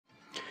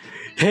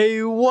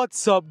Hey,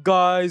 what's up,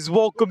 guys?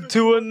 Welcome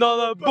to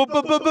another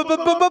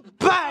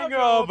banger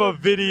of a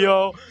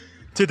video.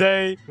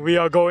 Today we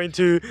are going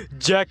to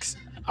Jex.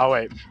 Oh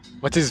wait,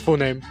 what's his full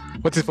name?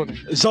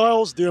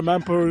 Xaeils, dear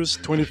Mampo's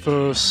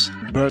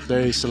 21st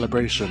birthday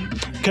celebration.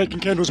 Cake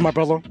and candles, my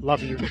brother.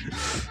 Love you.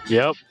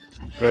 Yep,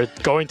 we're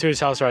going to his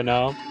house right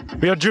now.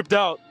 We are dripped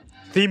out.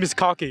 Theme is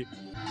cocky.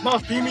 My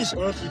theme is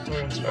earthly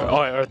tones.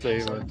 Oh, yeah,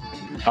 earthly.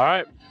 All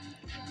right,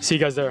 see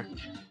you guys there.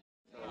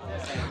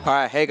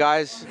 Alright, hey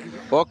guys,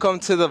 welcome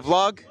to the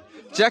vlog.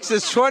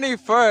 Jex's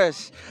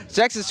 21st.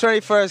 Jex's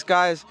 21st,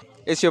 guys.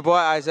 It's your boy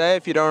Isaiah,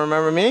 if you don't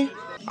remember me.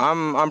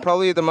 I'm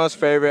probably the most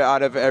favorite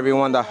out of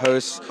everyone that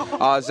hosts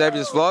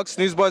Xaeils vlog,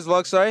 Snooze Boys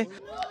vlog, sorry.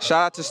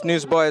 Shout out to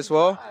Snooze Boy as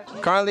well.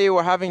 Currently,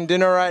 we're having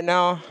dinner right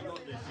now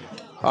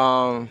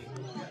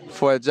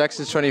for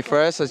Jex's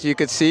 21st. As you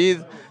can see,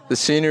 the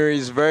scenery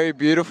is very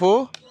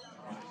beautiful,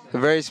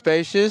 very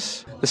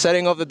spacious. The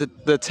setting of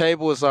the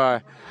tables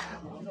are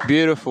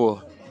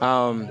beautiful.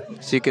 So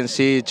you can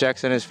see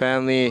Jex and his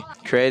family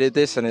created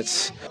this, and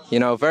it's, you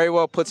know, very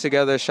well put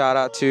together. Shout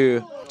out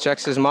to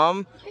Jex's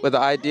mom with the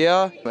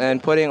idea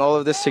and putting all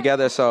of this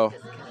together. So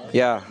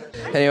yeah,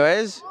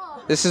 anyways,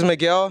 this is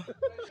Miguel.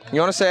 You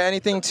want to say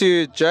anything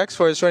to Jex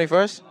for his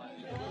 21st?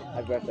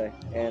 Happy birthday.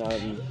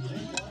 And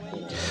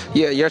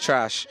Yeah, you're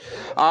trash.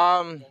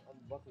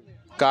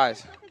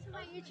 Guys,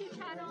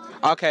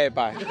 okay,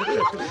 bye.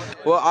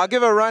 Well, I'll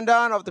give a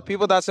rundown of the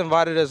people that's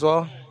invited as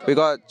well. We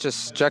got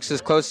just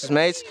Jex's closest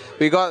mates.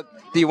 We got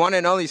the one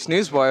and only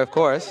Snooze Boy, of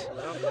course.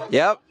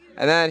 Yep.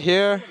 And then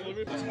here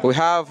we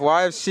have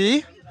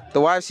YFC,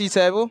 the YFC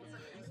table.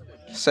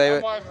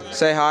 Say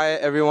hi,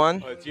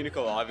 everyone. Oh, it's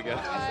Uniqlo live again.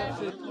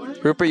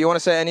 Rupert, you want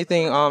to say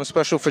anything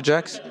special for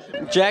Jex?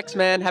 Jex,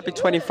 man, happy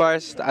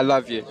 21st. I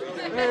love you.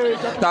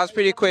 That was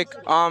pretty quick.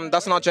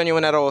 That's not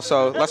genuine at all,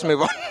 so let's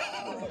move on.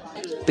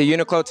 The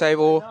Uniqlo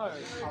table.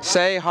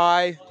 Say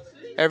hi,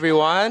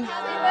 everyone.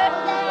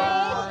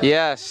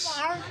 Yes.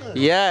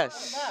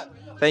 Yes.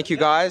 Thank you,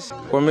 guys.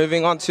 We're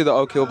moving on to the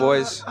Oak Hill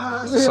boys.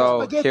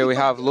 So here we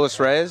have Luis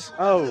Reyes.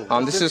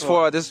 This is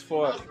for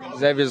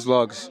Xaeils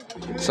vlogs.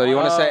 So you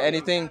want to say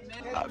anything?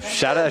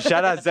 Shout out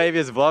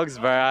Xaeils vlogs,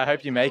 bro. I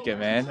hope you make it,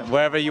 man.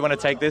 Wherever you want to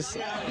take this,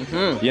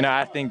 you know,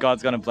 I think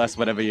God's gonna bless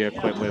whatever you're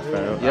equipped with,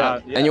 bro. Yeah.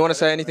 And you want to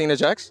say anything to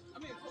Jex?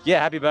 Yeah,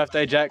 happy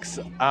birthday, Jex.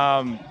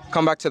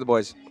 Come back to the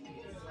boys.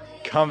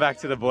 Come back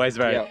to the boys,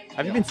 bro. Yeah.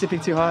 Have you been sipping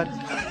too hard?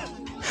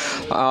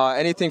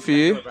 Anything for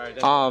you?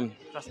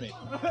 Trust me.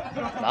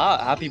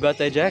 Happy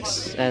birthday,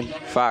 Jex. And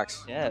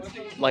Facts. yeah,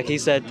 like he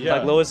said, Yeah.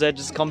 like Lois said,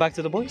 just come back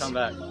to the boys. Come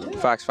back.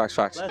 Facts.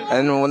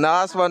 And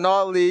last but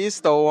not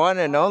least, the one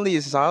and only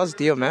Xaeils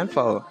Dio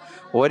Manfo.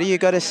 What do you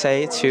got to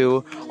say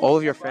to all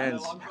of your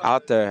friends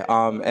out there?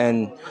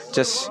 And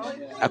just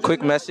a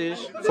quick message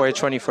for your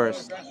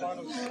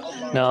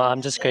 21st. No,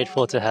 I'm just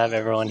grateful to have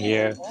everyone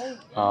here.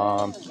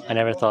 I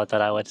never thought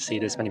that I would see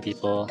this many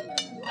people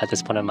at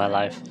this point in my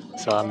life.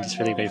 So I'm just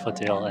really grateful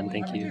to you all, and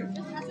thank you.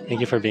 Thank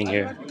you for being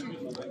here.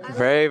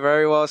 Very,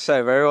 very well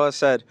said. Very well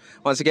said.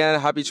 Once again,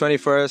 happy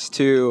 21st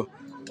to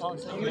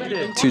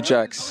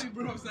Jex.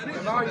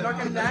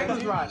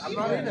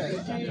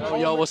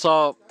 Yo, what's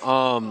up?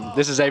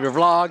 This is Xavier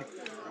Vlog.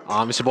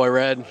 It's your boy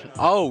Red.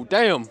 Oh,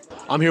 damn.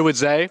 I'm here with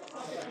Zay.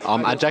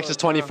 At Jex's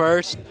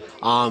 21st.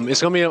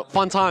 It's gonna be a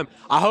fun time.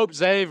 I hope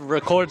Zay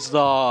records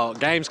the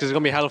games because it's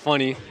gonna be hella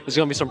funny. There's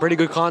gonna be some pretty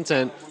good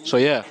content. So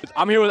yeah.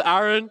 I'm here with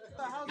Aaron.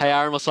 Hey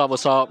Aaron, what's up?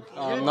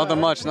 nothing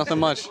much.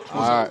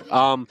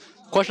 Alright.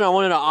 Question I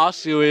wanted to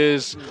ask you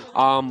is,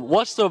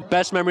 what's the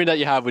best memory that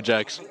you have with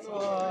Jex?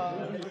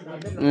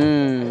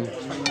 You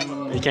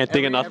can't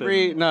think of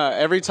nothing.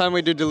 Every time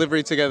we do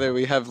delivery together,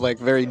 we have like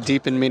very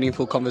deep and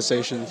meaningful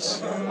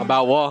conversations.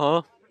 About what,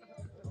 huh?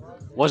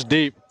 What's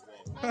deep?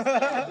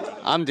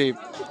 I'm deep.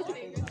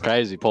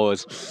 Crazy,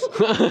 pause.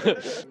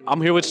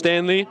 I'm here with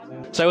Stanley.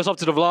 Say what's up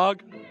to the vlog.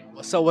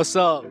 What's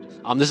up?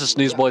 This is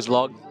Snooze Boys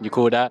vlog. You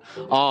cool with that?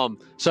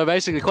 So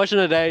basically, the question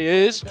of the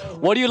day is,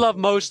 what do you love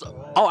most?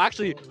 Oh,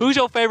 actually, who's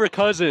your favorite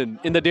cousin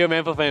in the Dear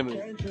Manfo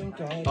family?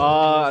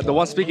 The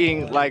one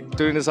speaking, like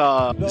doing this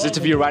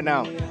interview right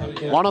now.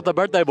 Why not the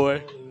birthday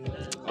boy?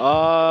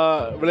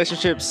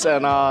 Relationships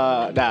and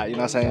that, you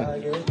know what I'm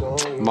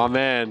saying? My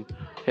man.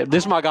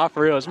 This is my guy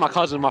for real. This is my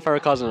cousin, my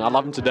favorite cousin. I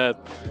love him to death.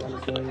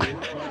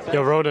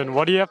 Yo, Ronan,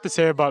 what do you have to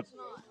say about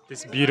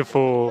this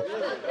beautiful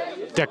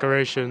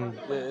decoration?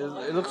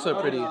 It looks so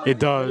pretty. It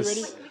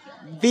does.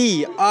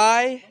 VIBES.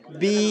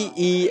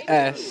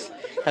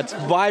 That's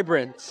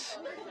vibrant,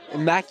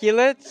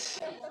 immaculate,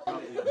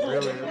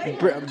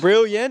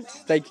 brilliant.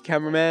 Thank you,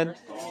 cameraman.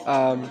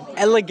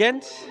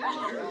 Elegant.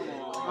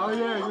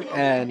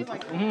 And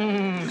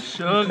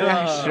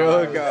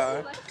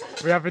sugar.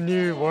 We have a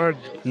new word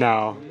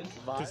now.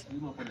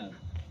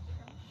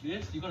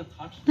 Yes, you gotta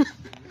touch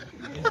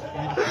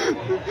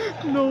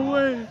No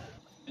way.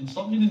 And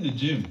stop hitting the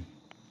gym.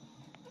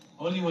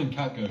 Only when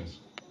Cat goes.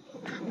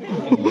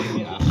 Fucking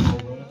lazy asshole,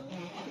 bro.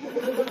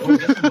 Oh,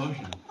 get some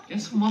motion.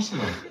 Get some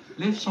muscle up.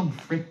 Lift some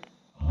frick.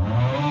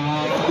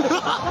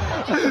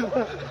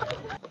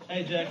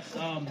 Hey Jex,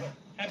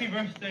 Happy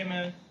birthday,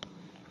 man.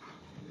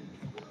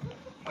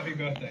 Happy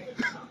birthday.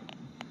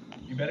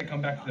 You better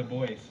come back to the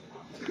boys.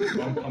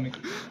 I'm coming.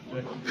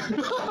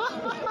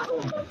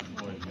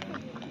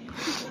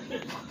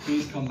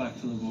 Please come back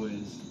to the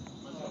boys.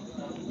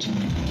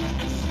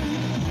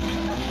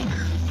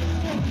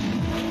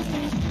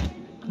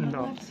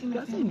 No.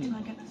 Until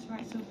I get this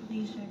right, so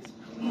please, Jex,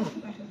 please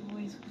come back to the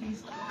boys,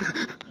 please. I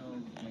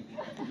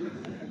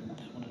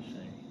just want to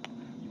say,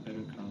 you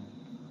better come.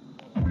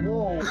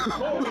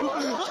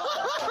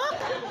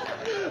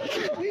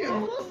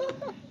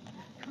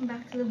 Come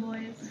back to the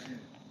boys.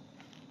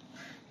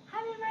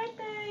 Happy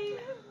birthday!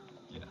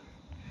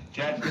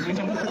 Jack, can we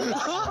come?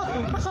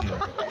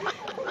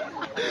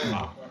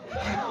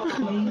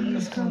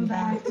 Please come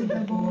back to the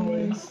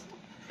boys.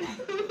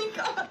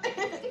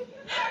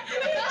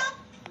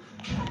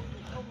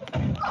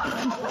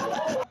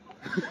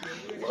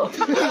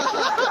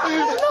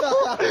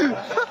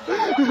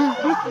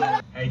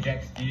 Hey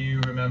Jex, do you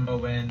remember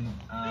when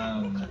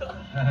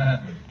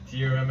do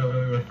you remember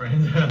when we were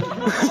friends?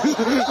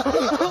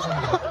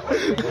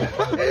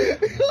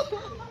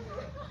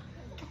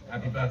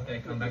 Happy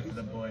birthday, come back to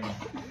the boys.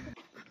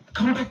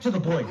 Come back to the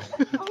boys.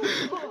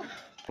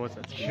 What's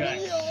that?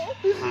 Jex,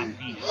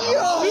 happy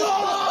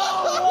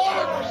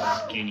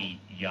skinny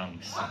young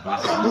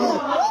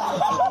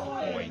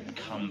boy,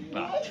 come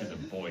back to the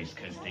boys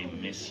because they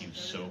miss you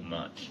so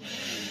much.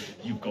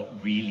 You've got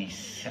really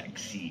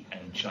sexy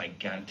and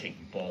gigantic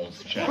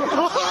balls, Jex.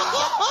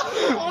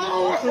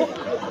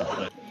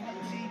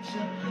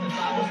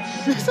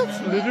 That's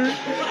literally.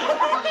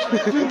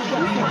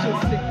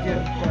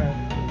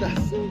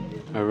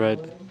 Alright.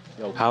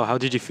 How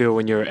did you feel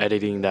when you were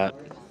editing that?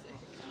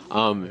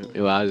 Well, it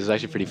was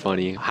actually pretty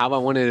funny. How I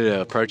wanted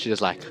to approach it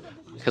is like,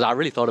 because I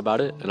really thought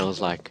about it, and I was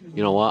like,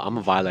 you know what, I'm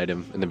gonna violate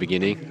him in the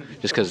beginning,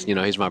 just because, you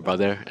know, he's my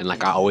brother, and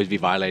like I always be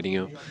violating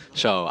him,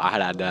 so I had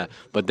to add that.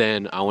 But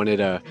then I wanted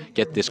to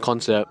get this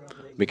concept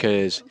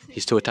because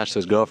he's too attached to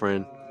his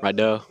girlfriend, right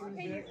there.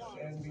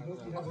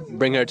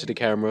 Bring her to the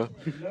camera,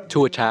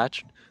 too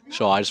attached.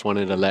 So I just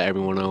wanted to let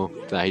everyone know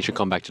that he should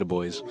come back to the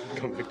boys.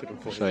 Come back to the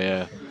boys. So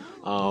yeah.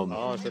 So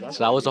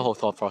that was the whole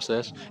thought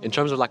process. In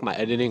terms of like my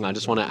editing, I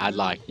just want to add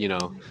like, you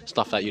know,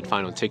 stuff that you'd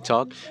find on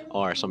TikTok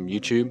or some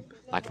YouTube,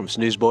 like from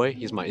Snooze Boy.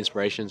 He's my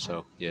inspiration,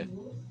 so yeah.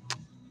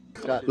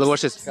 Look,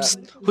 watch this.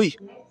 Hui.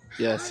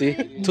 Yeah, see?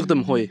 Took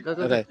them hui.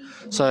 Okay,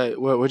 so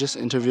we're just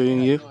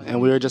interviewing you, and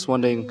we were just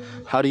wondering,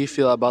 how do you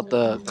feel about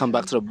the come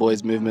back to the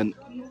boys movement?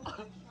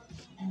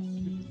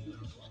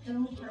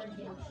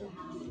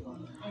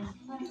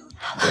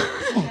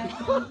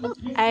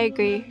 I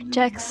agree.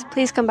 Jex,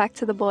 please come back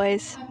to the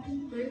boys.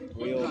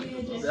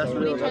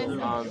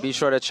 Be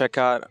sure to check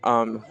out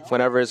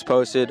whenever it's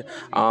posted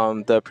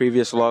the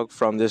previous vlog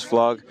from this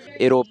vlog.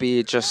 It'll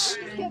be just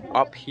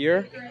up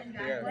here.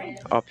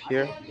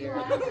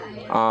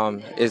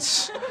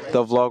 It's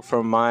the vlog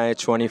from my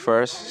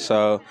 21st,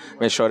 so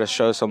make sure to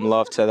show some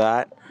love to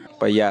that.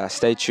 But yeah,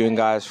 stay tuned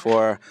guys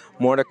for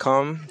more to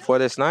come for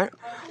this night.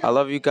 I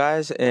love you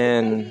guys,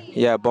 and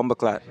yeah,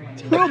 bombaclat.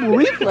 Terrible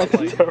reflex.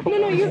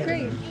 No, you're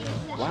great.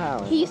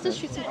 Wow. He used to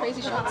shoot some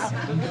crazy shots.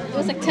 It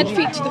was like 10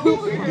 feet to the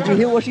hoop. Did you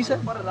hear what she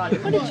said? What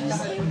did you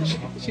say?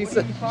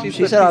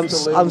 She said I'm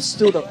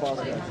still the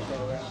fastest.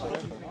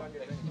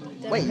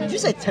 Wait, did you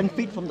say 10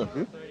 feet from the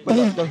hoop?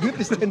 Wait, the hoop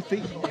is 10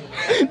 feet.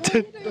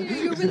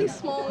 You're really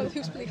small and the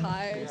hoop's really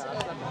high.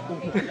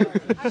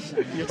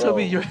 So.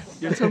 You're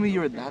telling me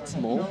you're that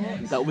small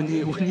that when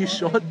you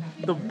shot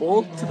the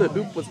ball to the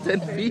hoop was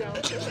 10 feet?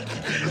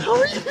 How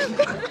are you?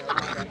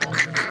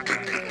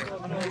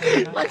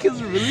 Like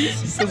his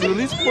release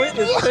point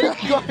is 10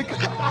 feet.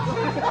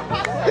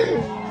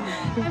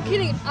 I'm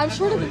kidding. I'm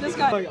shorter than this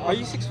guy. Are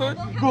you 6 foot?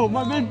 Bro,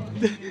 my man.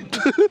 Bro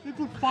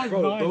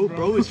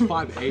is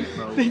 5'8",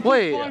 bro.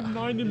 Wait.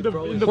 5'9" in the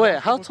Wait,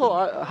 how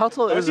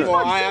tall is it?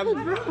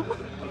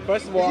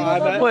 First of all,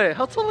 I'm Wait,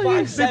 how tall are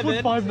you? They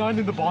put 5'9"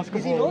 in the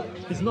basketball.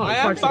 He's not. I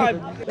am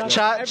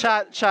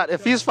 5'. Chat.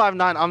 If he's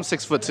 5'9", I'm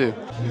 6'2".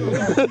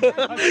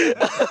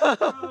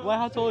 Why,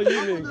 how tall are you,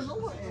 Migs?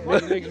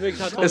 Migs,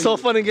 how tall It's all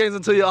fun and games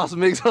until you ask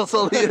Migs how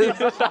tall he is.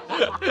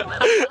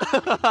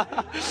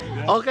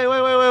 Okay,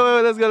 wait.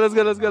 Let's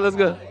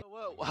go.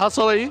 How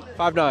tall are you?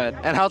 5'9".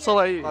 And how tall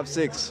are you?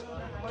 5'6".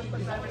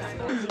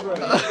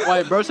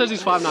 Wait, bro says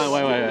he's 5'9".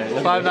 Wait.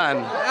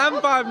 5'9". I'm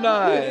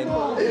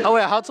 5'9". Oh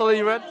wait, how tall are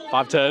you, Red?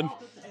 5'10".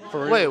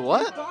 Wait,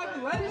 what?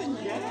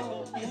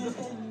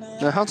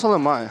 No, how tall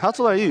am I? How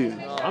tall are you?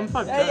 I'm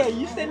 5'10". Hey,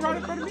 you stand right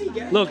in front of me,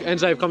 guys. Look,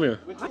 Xaeils, come here.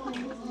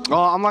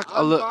 Oh, I'm like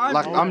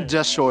I'm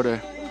just shorter.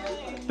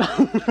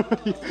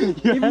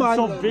 Your head's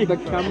so big.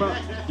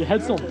 Your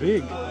head's so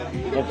big.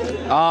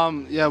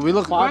 Yeah, we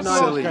look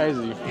silly.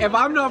 Crazy. If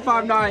I'm not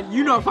 5'9",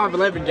 you know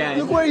 5'11", guys.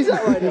 Look where he's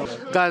at right now.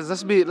 Guys,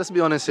 let's be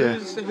honest here.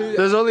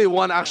 There's only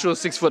one actual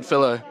 6-foot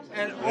filler.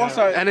 And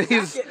also, And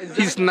he's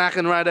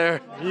snacking right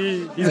there.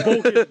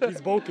 He's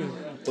bulking.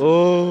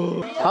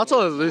 Oh. How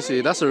tall is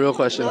Lucy? That's a real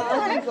question.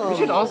 We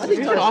should ask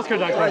her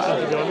that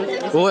question, to be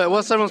honest. Well,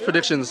 what's everyone's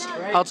predictions?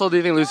 How tall do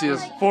you think Lucy is?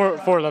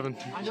 4'11".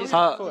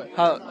 How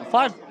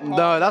 5?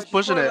 No, that's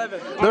pushing it.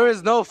 There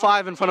is no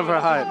 5 in front of her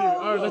height.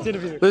 Alright, let's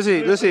interview.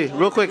 Lucy,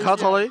 real quick, how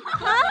tall are you?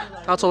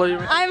 How tall are you?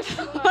 I'm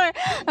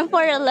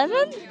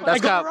 4'11".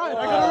 That's cap.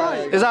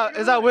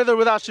 Is that with or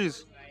without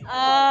shoes?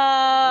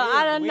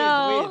 I don't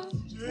know.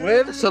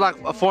 With? So like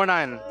a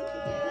 4'9".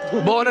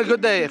 But on a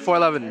good day,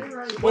 4'11".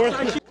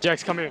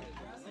 Jex, come here.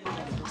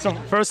 So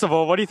first of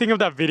all, what do you think of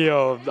that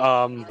video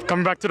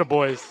coming back to the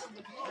boys?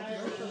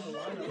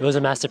 It was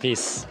a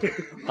masterpiece.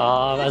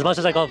 As much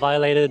as I got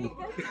violated,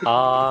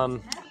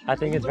 I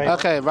think it's very...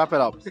 Okay, wrap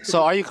it up.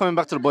 So are you coming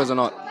back to the boys or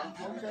not?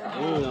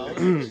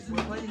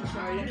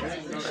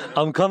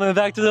 I'm coming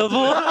back to the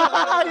boys!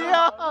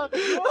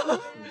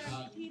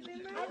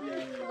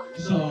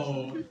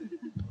 So,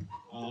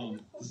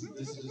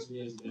 this is just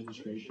me as a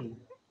demonstration.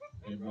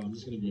 Okay, bro, I'm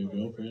just gonna be your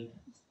girlfriend.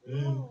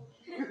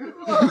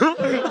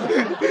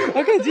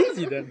 Okay, it's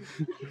easy then.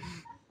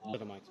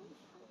 The mic.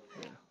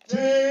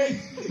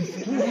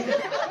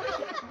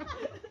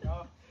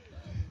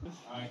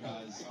 Alright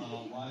guys,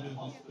 why do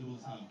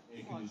hospitals have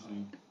air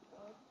conditioning?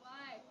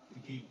 Why? To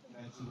keep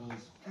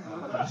vegetables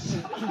fresh.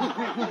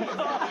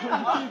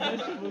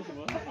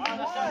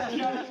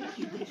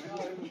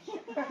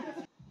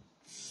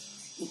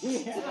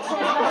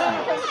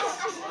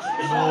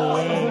 No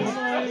way.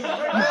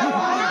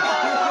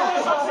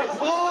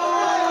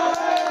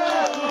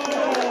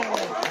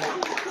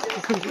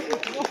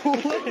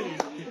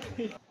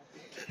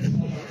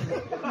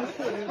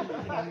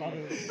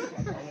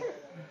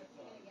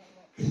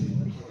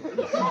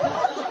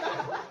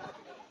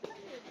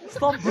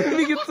 Stop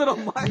bringing it to the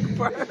mic,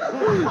 bro.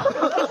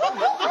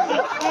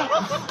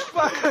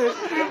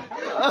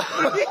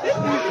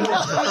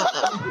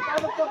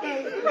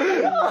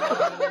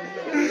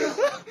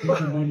 Put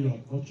your money up.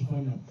 Put your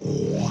money up.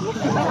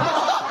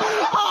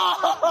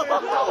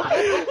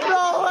 No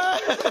way!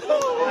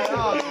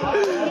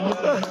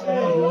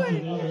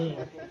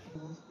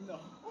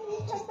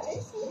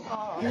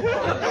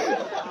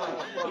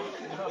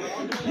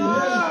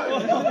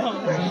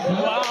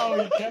 Wow,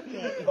 he kept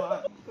it.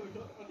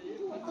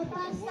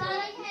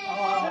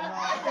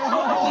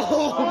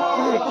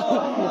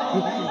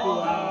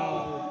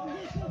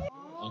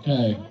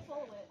 Okay.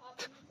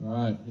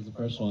 Alright, here's the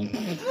first one.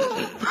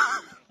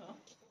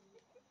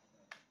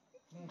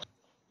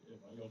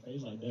 Your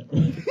face like that, bro.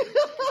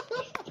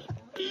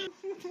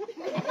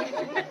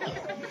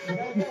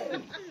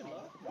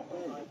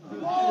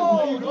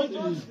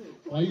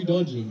 Why are you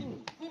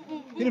dodging?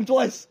 Hit him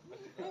twice.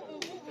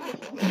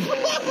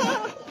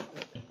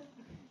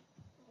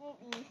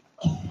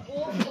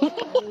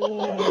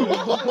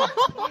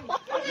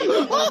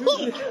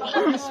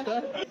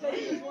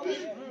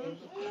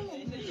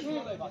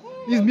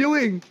 He's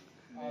mewing.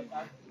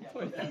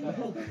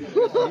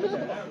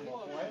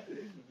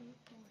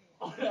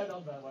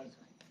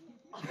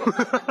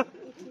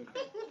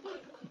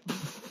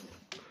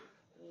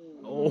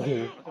 Oh, I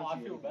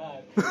feel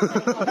bad.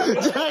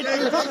 Jack!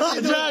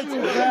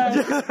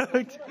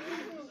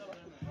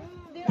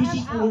 This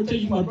is for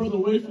taking my brother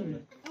away from me.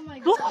 Oh my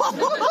god.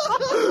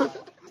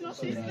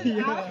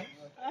 Yeah.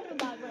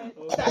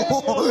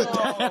 Oh,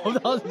 damn,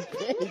 that was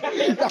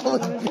big. That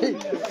was big.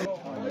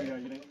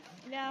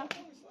 No.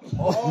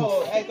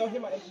 Oh, hey, don't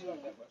hit my MP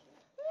like that, bro.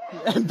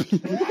 MP.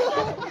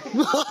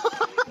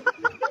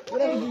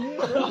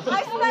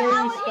 I swear I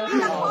was in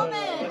the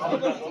comment.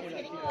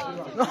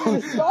 No,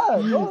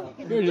 stop, bro.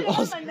 You're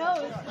lost. My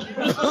nose.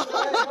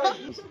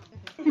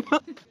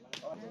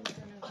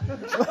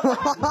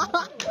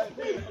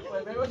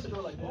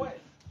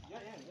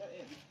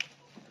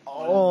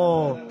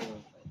 Oh.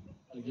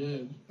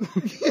 Again.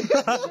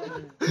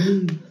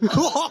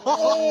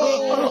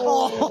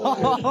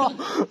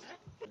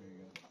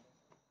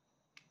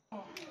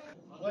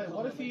 Wait,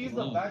 what if you use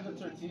the bag of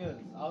tortillas?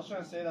 I was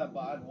trying to say that, but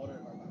I had water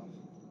in my mouth.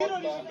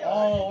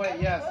 Oh, wait,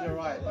 yes, you're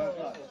right.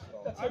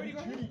 That's right.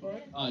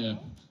 Oh, yeah.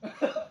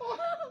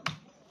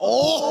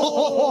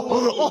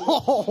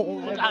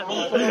 Oh!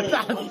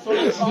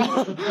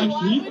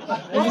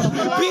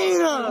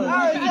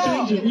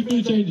 Actually, we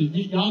can change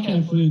it. Y'all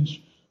can't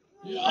flinch.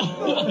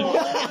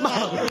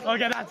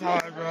 Okay, that's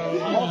hard, bro.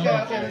 Okay,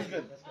 that's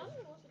good.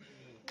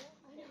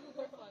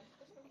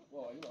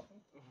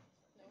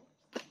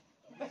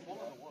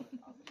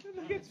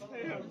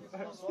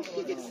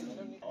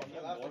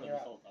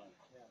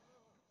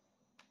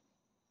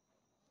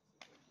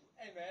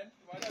 Hey, man.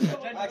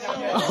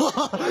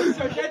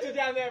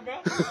 Down there, bro.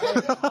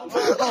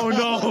 Oh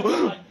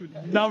no!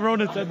 Now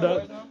Ronan said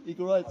that.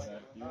 Equal rights.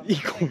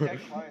 Equal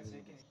rights.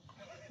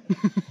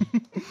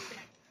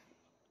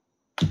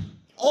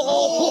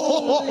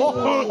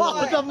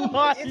 Oh, the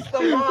mic! It's the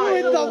mic!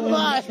 With the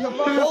mic!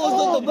 That was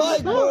not the mic,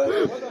 bro!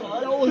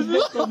 That was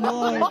not the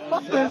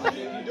mic!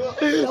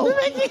 You're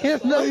making him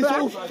his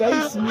whole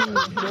face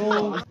move,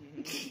 bro!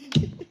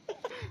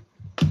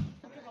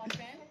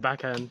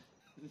 Backhand.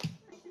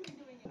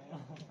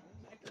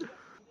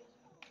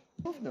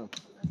 No.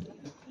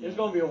 It's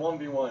gonna be a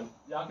 1v1.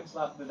 Y'all can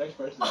slap the next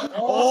person.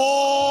 Oh!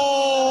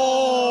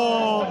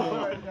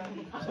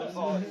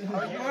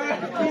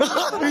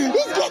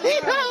 He's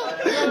getting out!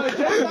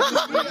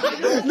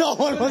 No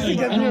one wants to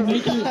get him.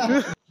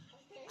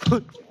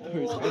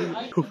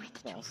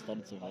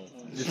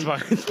 It's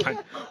fine, it's fine.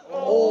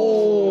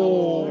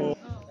 Oh!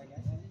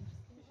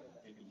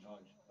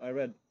 Alright,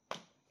 Red.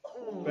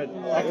 Red,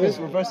 backwards,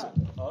 reverse it.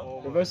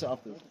 Reverse it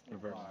after.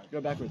 Reverse. Go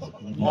backwards.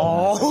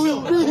 Oh!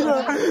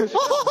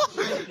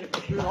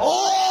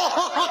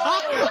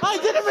 Oh! I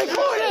didn't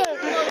record it!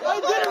 I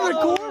didn't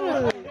record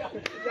it!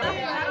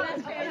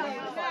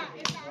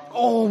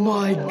 Oh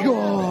my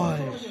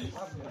gosh!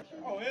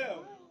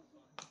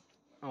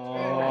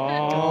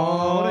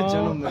 Oh, what a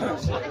gentleman.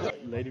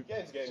 Lady.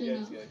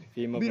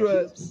 Female.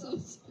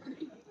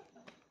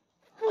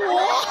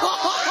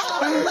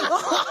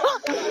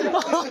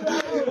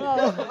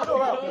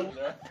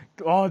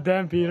 Oh,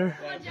 damn, Peter.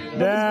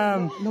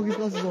 Damn. Look his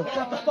glasses off.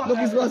 Look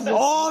his glasses off.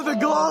 Oh, the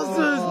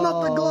glasses,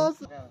 not the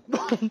glasses.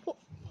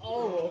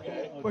 Oh,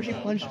 okay. Where she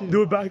punched him.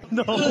 Do it back.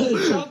 No.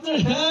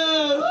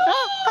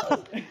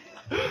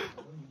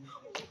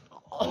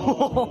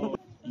 Oh.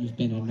 You've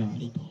been a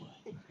naughty boy.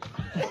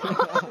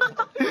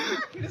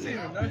 He doesn't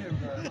even know him,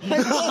 bro.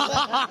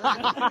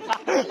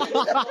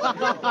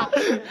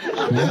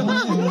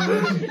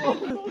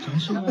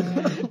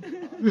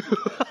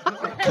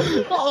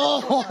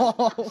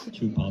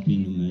 True poppy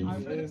in the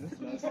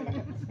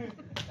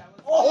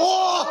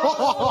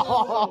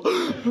Oh!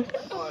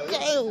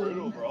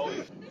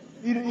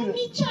 Eat it,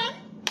 eat it.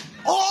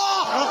 Oh!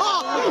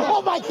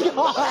 Oh my god!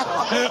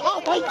 Oh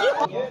my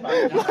god!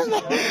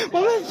 My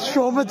man's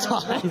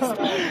traumatized.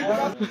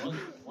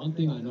 One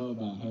thing I know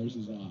about hers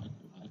is I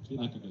feel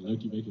like I can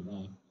low-key make it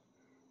laugh.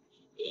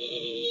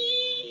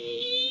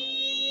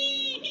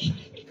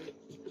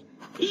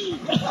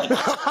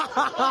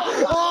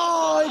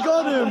 Oh, I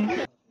got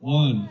him!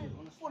 1,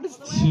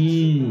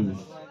 2,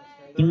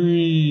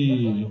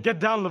 3. Get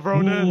down,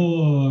 Lavronin.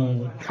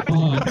 4,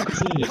 5,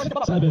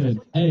 6,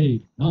 7,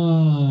 8,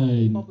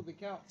 9,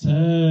 10.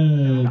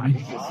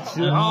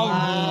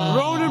 Oh,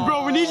 Ronan, bro,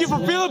 we need you for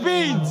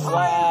Philippines.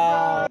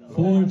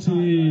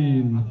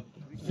 14,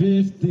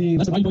 15,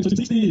 that's right,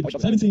 16,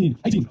 17,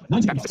 18,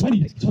 19,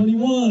 20,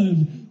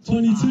 21,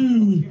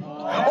 22.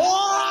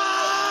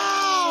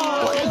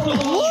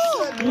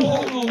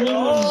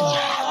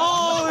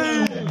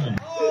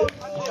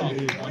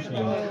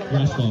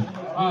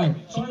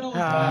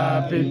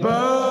 Happy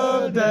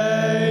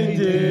birthday,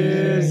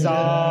 dear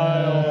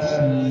Xaeils.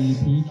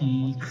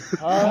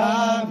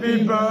 Happy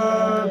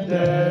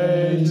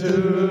birthday to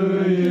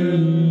you.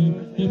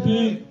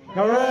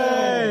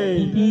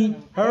 Hooray!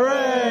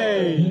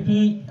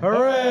 Hooray!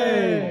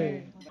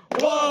 Hooray!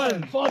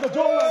 One! Father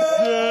Dora!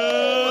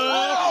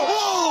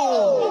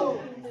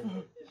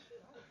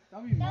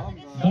 W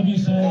Sam! W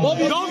Sam!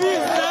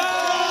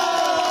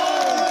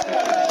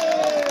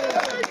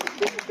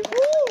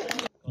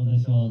 Well,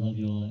 that's all. I love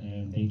you all,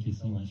 and thank you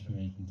so much for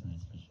making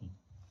tonight special.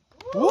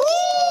 Woo!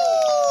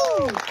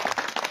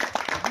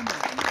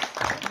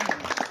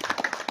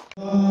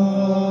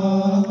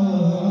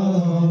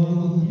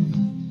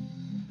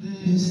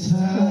 This time,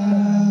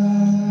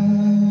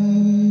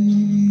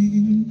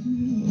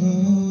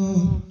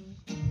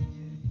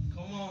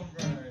 come on,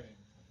 bro.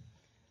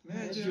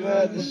 Met you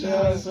at the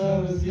show, so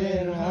it was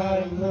getting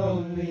hot and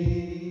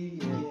lonely.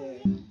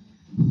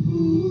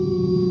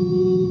 Ooh,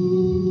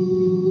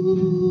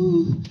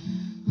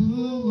 who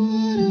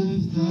would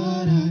have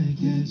thought I'd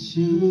get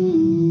you?